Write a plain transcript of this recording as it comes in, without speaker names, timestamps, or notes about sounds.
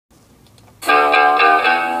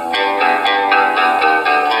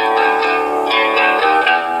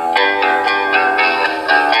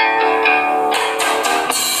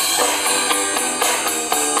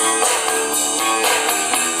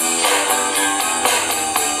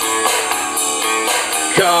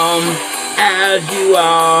Come as you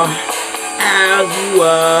are, as you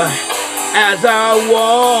are, as I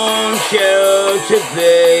want you to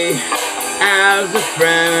be, as a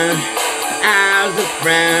friend, as a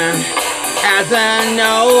friend, as an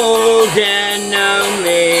old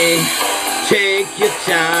enemy. Take your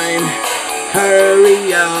time,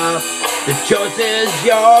 hurry up, the choice is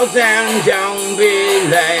yours and don't be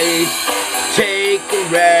late. Take a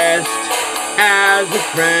rest, as a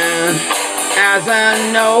friend, as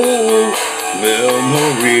an old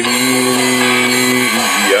memory,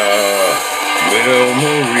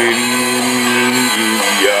 memory,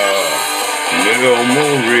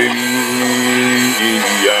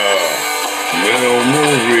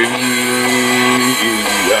 memory,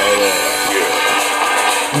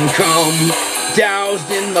 Come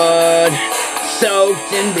doused in mud,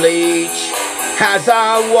 soaked in bleach, as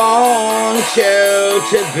I want you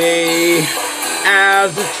to be,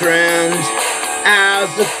 as a trend, as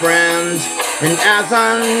a friend, and as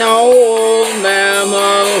an old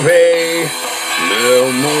memory.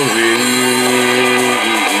 Memory,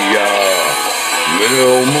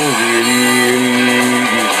 memory,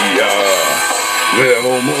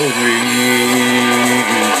 memory.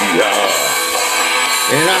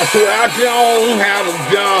 And I swear I don't have a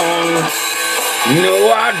gun. No,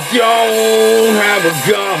 I don't have a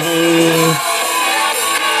gun.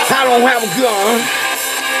 I don't have a gun.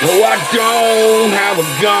 No, I don't have a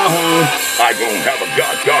gun. I don't have a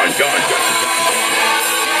gun.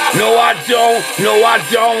 No, I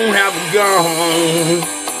don't have a gun.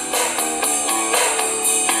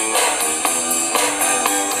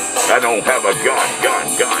 I don't have a gun.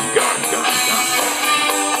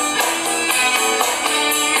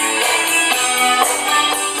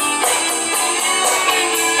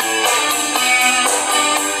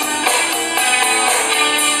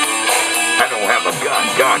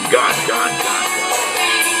 Gun.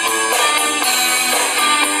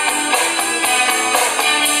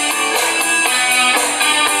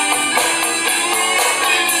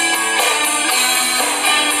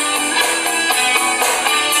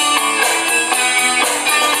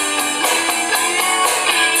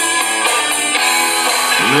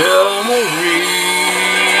 Memory,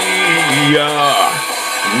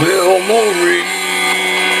 memory.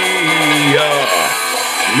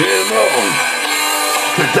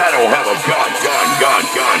 Cause I don't have a gun.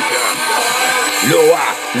 No,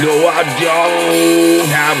 I don't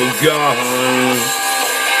have a gun.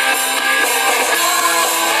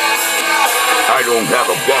 I don't have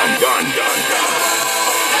a gun.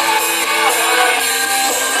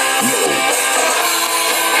 No.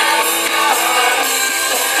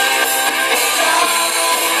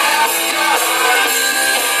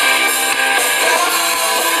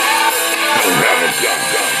 I don't have a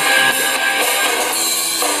gun.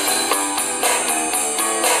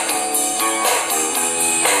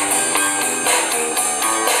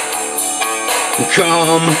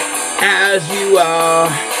 Come as you are,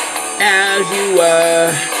 as you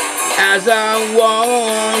are, as I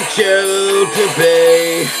want you to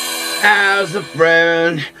be, as a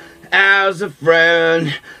friend,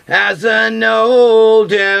 as an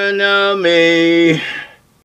old enemy.